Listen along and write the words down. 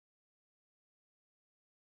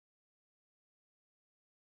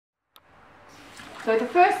So the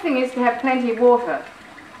first thing is to have plenty of water.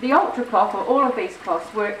 The Ultra cloth, or all of these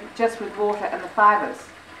cloths, work just with water and the fibres.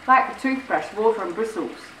 Like the toothbrush, water and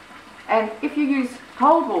bristles. And if you use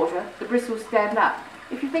cold water, the bristles stand up.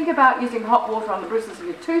 If you think about using hot water on the bristles of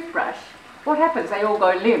your toothbrush, what happens? They all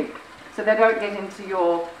go limp, so they don't get into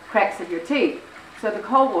your cracks of your teeth. So the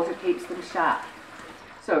cold water keeps them sharp.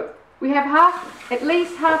 So we have at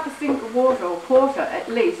least half a sink of water, or quarter at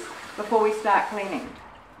least, before we start cleaning.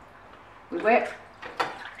 We wet.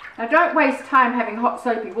 Now don't waste time having hot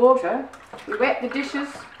soapy water. We wet the dishes,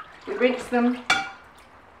 we rinse them,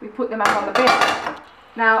 we put them up on the bed.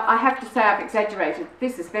 Now I have to say I've exaggerated.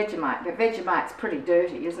 This is Vegemite, but Vegemite's pretty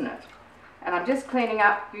dirty, isn't it? And I'm just cleaning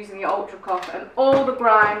up using the Ultra cloth, and all the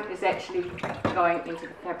grime is actually going into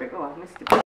the fabric. Oh, I've missed a bit.